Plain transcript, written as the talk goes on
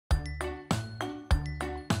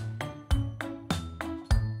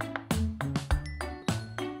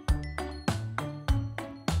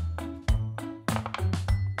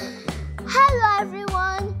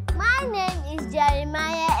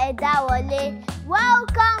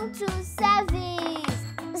Welcome to service.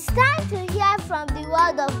 It's time to hear from the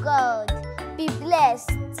Word of God. Be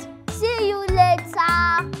blessed. See you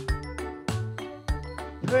later.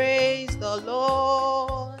 Praise the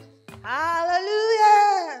Lord.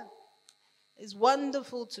 Hallelujah. It's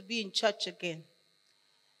wonderful to be in church again.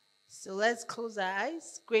 So let's close our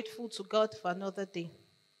eyes, grateful to God for another day.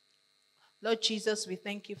 Lord Jesus, we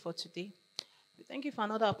thank you for today. We thank you for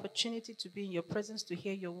another opportunity to be in your presence to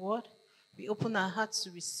hear your word. We open our hearts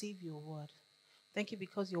to receive your word. Thank you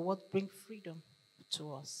because your word brings freedom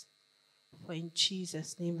to us. For in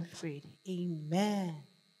Jesus' name we pray. Amen.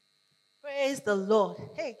 Praise the Lord.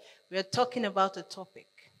 Hey, we are talking about a topic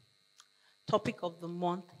of the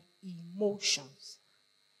month, emotions.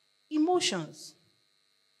 Emotions.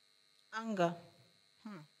 Anger.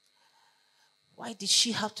 Why did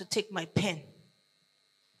she have to take my pen?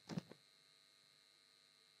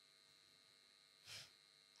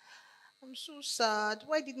 I'm so sad.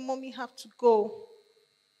 Why did mommy have to go?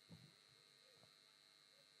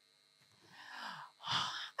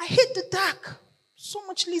 I hate the dark. So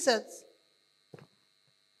much lizards.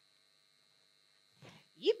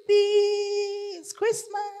 Yippee! It's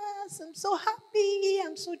Christmas. I'm so happy.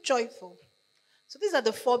 I'm so joyful. So these are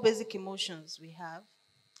the 4 basic emotions we have.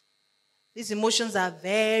 These emotions are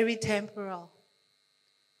very temporal.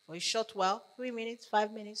 For a short while, 3 minutes,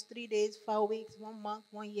 5 minutes, 3 days, 5 weeks, 1 month,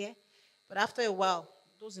 1 year. But after a while,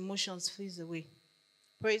 those emotions flees away.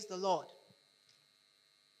 Praise the Lord.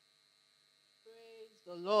 Praise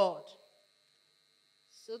the Lord.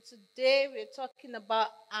 So today we're talking about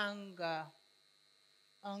anger.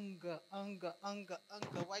 Anger.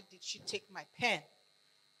 Why did she take my pen?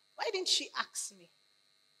 Why didn't she ask me?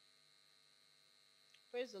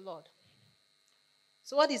 Praise the Lord.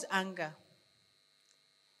 So what is anger?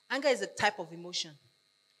 Anger is a type of emotion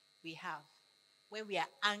we have. When we are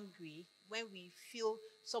angry, when we feel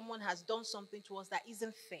someone has done something to us that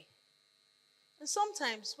isn't fair. And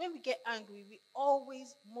sometimes when we get angry, we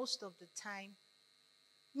always, most of the time,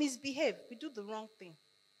 misbehave. We do the wrong thing.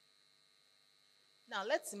 Now,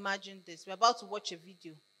 let's imagine this. We're about to watch a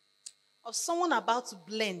video of someone about to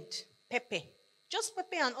blend pepper, just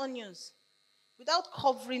pepper and onions, without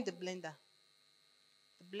covering the blender.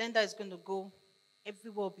 The blender is going to go,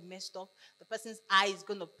 everywhere will be messed up. The person's eye is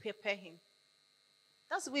going to pepper him.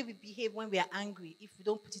 That's the way we behave when we are angry if we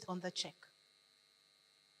don't put it under check.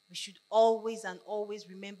 We should always and always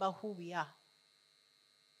remember who we are.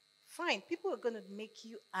 Fine, people are going to make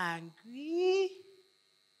you angry.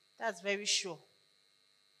 That's very sure.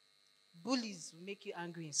 Bullies will make you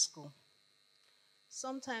angry in school.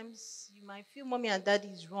 Sometimes you might feel mommy and daddy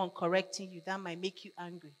is wrong correcting you. That might make you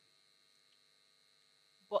angry.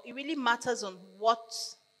 But it really matters on what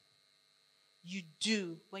you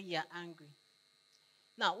do when you're angry.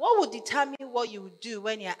 Now, what will determine what you will do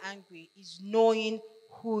when you're angry is knowing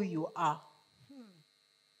who you are.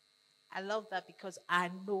 I love that because I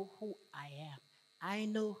know who I am. I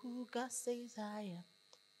know who God says I am.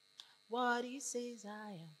 What he says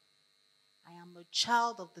I am. I am a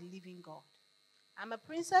child of the living God. I'm a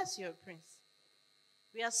princess, you're a prince.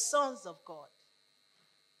 We are sons of God.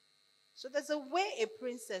 So there's a way a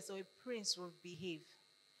princess or a prince will behave.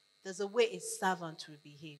 There's a way a servant will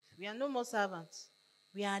behave. We are no more servants.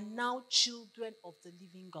 We are now children of the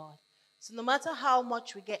living God. So no matter how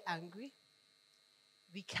much we get angry,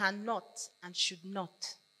 we cannot and should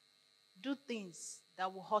not do things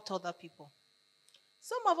that will hurt other people.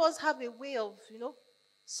 Some of us have a way of,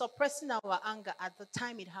 suppressing our anger at the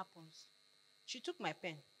time it happens. She took my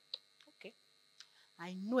pen. Okay.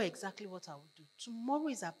 I know exactly what I will do. Tomorrow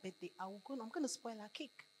is her birthday. I'm going to spoil her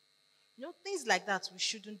cake. Things like that, we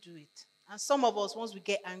shouldn't do it. And some of us, once we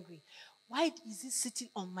get angry, why is he sitting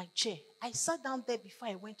on my chair? I sat down there before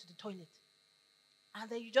I went to the toilet. And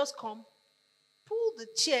then you just come, pull the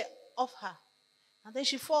chair off her, and then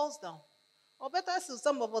she falls down. Or better still,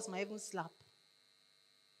 some of us might even slap.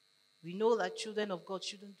 We know that children of God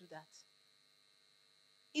shouldn't do that.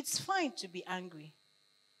 It's fine to be angry,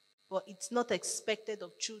 but it's not expected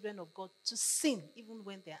of children of God to sin even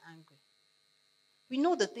when they're angry. We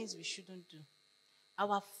know the things we shouldn't do.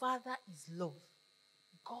 Our Father is love.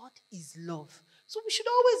 God is love. So we should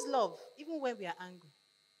always love, even when we are angry.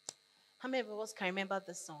 How many of us can remember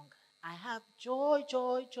the song? I have joy,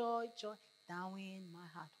 joy, joy, joy, down in my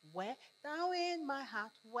heart. Where? Down in my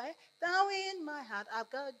heart. Where? Down in my heart.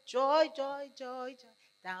 I've got joy, joy, joy, joy,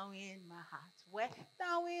 down in my heart. Where?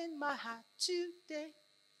 Down in my heart today.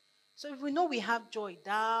 So if we know we have joy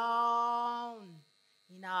down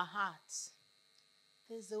in our hearts,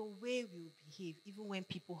 there's a way we will behave even when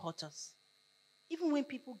people hurt us. Even when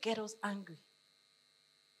people get us angry.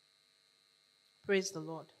 Praise the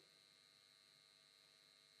Lord.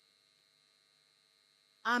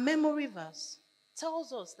 Our memory verse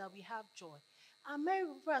tells us that we have joy. Our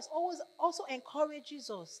memory verse also encourages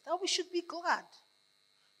us that we should be glad.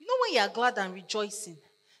 You know, when you are glad and rejoicing,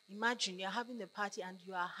 imagine you're having a party and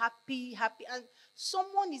you are happy, and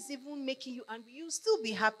someone is even making you angry, you'll still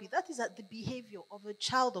be happy. That is the behavior of a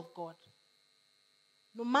child of God.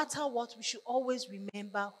 No matter what, we should always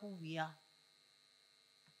remember who we are.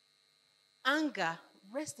 Anger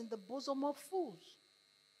rests in the bosom of fools.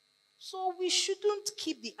 So we shouldn't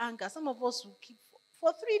keep the anger. Some of us will keep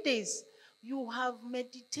for 3 days. You have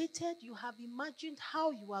meditated, you have imagined how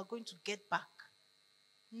you are going to get back.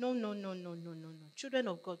 No. Children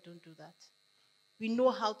of God don't do that. We know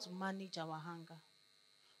how to manage our anger.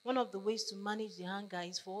 One of the ways to manage the anger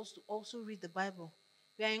is for us to also read the Bible.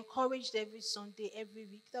 We are encouraged every Sunday, every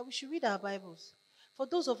week, that we should read our Bibles. For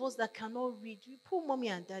those of us that cannot read, we pull mommy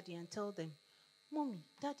and daddy and tell them, Mommy,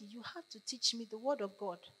 Daddy, you have to teach me the word of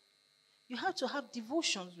God. You have to have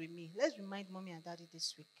devotions with me. Let's remind mommy and daddy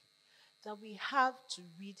this week that we have to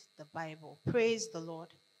read the Bible. Praise the Lord.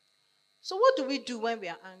 So what do we do when we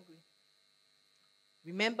are angry?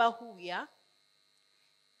 Remember who we are.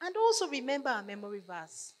 And also remember our memory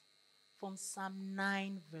verse from Psalm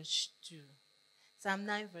 9 verse 2. Psalm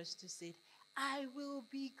 9 verse 2 said, I will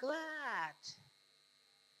be glad.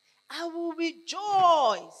 I will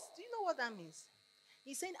rejoice. Do you know what that means?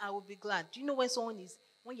 He's saying, I will be glad. Do you know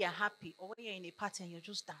when you're happy or when you're in a party and you're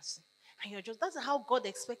just dancing? That's how God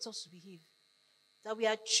expects us to behave. That we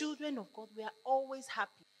are children of God. We are always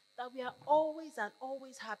happy. That we are always and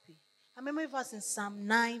always happy. I remember verse in Psalm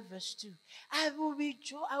 9 verse 2. I will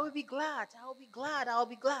rejoice. I will be glad. I will be glad. I will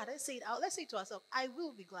be glad. Let's say it to ourselves. I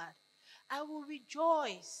will be glad. I will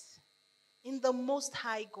rejoice in the Most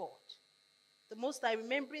High God. The Most High,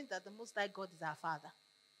 remembering that the Most High God is our Father.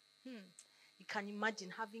 You can imagine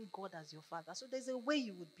having God as your Father. So there's a way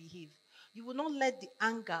you would behave. You will not let the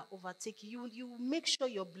anger overtake you. You will make sure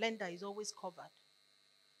your blender is always covered.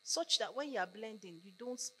 Such that when you are blending, you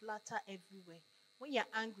don't splatter everywhere. When you're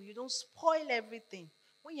angry, you don't spoil everything.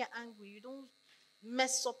 When you're angry, you don't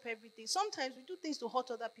mess up everything. Sometimes we do things to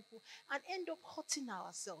hurt other people and end up hurting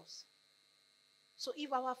ourselves. So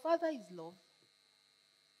if our Father is love,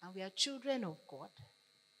 and we are children of God,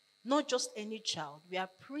 not just any child, we are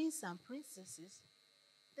princes and princesses,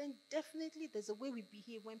 then definitely there's a way we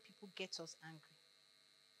behave when people get us angry.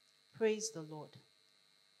 Praise the Lord.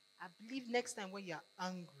 I believe next time when you're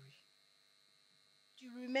angry, do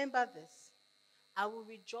you remember this? I will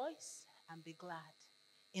rejoice and be glad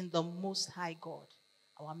in the Most High God.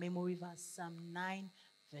 Our memory verse, Psalm 9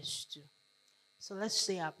 verse 2. So let's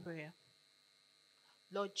say our prayer.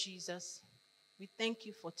 Lord Jesus, we thank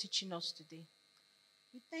you for teaching us today.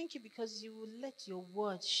 We thank you because you will let your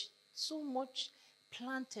word so much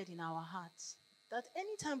planted in our hearts that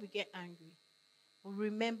anytime we get angry, we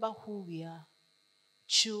remember who we are,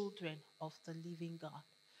 children of the living God.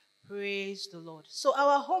 Praise the Lord. So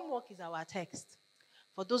our homework is our text.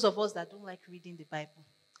 For those of us that don't like reading the Bible.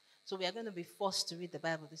 So we are going to be forced to read the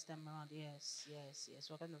Bible this time around. Yes.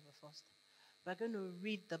 We're going to be forced. We're going to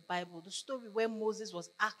read the Bible, the story where Moses was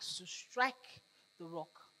asked to strike the rock.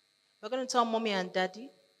 We're going to tell mommy and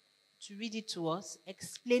daddy to read it to us,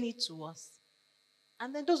 explain it to us.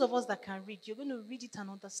 And then those of us that can read, you're going to read it and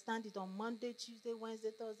understand it on Monday, Tuesday, Wednesday,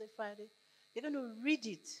 Thursday, Friday. You're going to read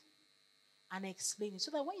it and explain it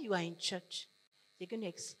so that when you are in church, you're going to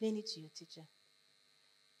explain it to your teacher.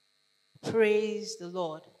 Praise the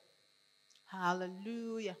Lord.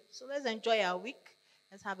 Hallelujah. So let's enjoy our week.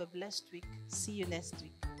 Let's have a blessed week. See you next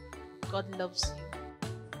week. God loves you.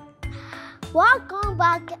 Welcome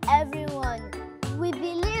back, everyone. We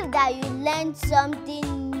believe that you learned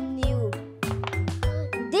something new.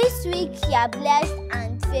 This week you are blessed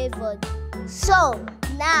and favored. So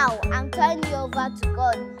now I'm turning you over to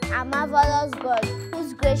God, a marvelous God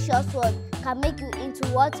whose gracious word can make you into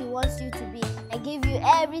what He wants you to be and give you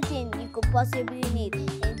everything you could possibly need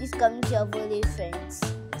in this community of holy friends.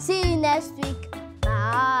 See you next week.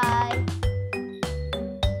 Bye.